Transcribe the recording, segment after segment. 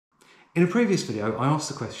In a previous video, I asked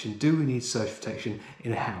the question, do we need surge protection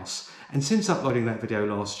in a house? And since uploading that video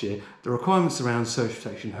last year, the requirements around surge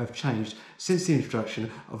protection have changed since the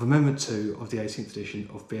introduction of Amendment 2 of the 18th edition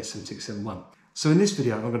of BS 7671. So in this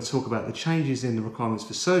video, I'm going to talk about the changes in the requirements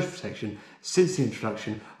for surge protection since the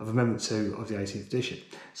introduction of Amendment 2 of the 18th edition.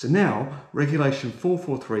 So now, Regulation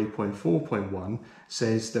 443.4.1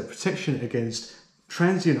 says that protection against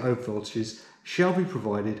transient overvoltages shall be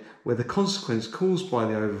provided where the consequence caused by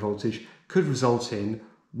the overvoltage could result in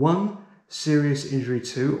 1. Serious injury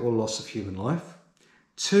to or loss of human life,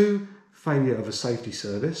 2. Failure of a safety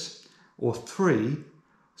service, or 3.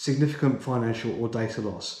 Significant financial or data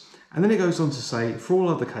loss. And then it goes on to say, for all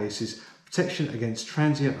other cases, protection against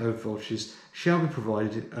transient overvoltages shall be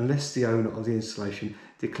provided unless the owner of the installation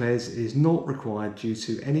declares it is not required due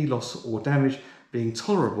to any loss or damage being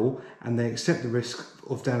tolerable and they accept the risk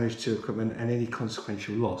of damage to equipment and any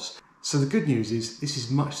consequential loss. So the good news is this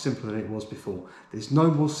is much simpler than it was before. There's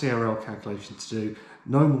no more CRL calculation to do,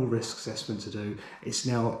 no more risk assessment to do. It's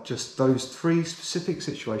now just those 3 specific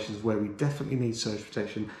situations where we definitely need surge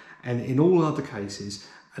protection, and in all other cases,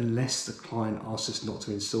 unless the client asks us not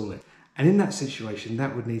to install it. And in that situation,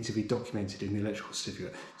 that would need to be documented in the electrical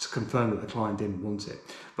certificate to confirm that the client didn't want it.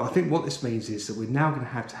 But I think what this means is that we're now going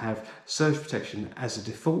to have surge protection as a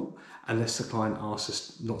default unless the client asks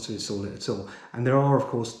us not to install it at all. And there are, of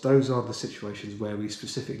course, those are the situations where we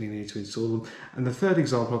specifically need to install them. And the third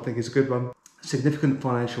example I think is a good one. Significant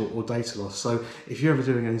financial or data loss. So if you're ever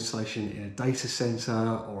doing an installation in a data center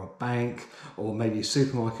or a bank or maybe a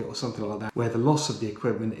supermarket or something like that, where the loss of the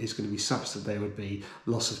equipment is going to be such that there would be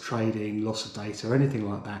loss of trading, loss of data, or anything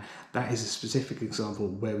like that, that is a specific example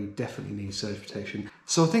where we definitely need surge protection.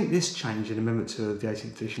 So I think this change in Amendment 2 of the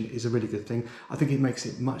 18th edition is a really good thing. I think it makes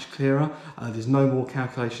it much clearer. There's no more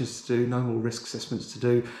calculations to do, no more risk assessments to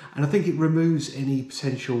do, and I think it removes any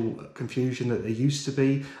potential confusion that there used to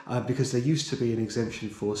be, because there used to be an exemption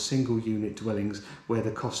for single unit dwellings where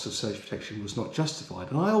the cost of surge protection was not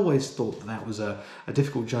justified. And I always thought that that was a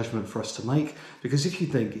difficult judgment for us to make, because if you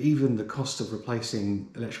think even the cost of replacing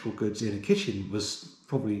electrical goods in a kitchen was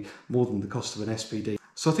probably more than the cost of an SPD.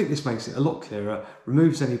 So I think this makes it a lot clearer,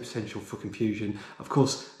 removes any potential for confusion. Of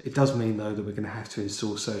course, it does mean though that we're going to have to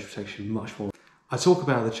install surge protection much more. I talk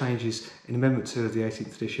about the changes in Amendment 2 of the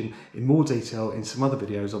 18th edition in more detail in some other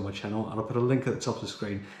videos on my channel, and I'll put a link at the top of the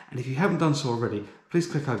screen. And if you haven't done so already, please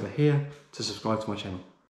click over here to subscribe to my channel.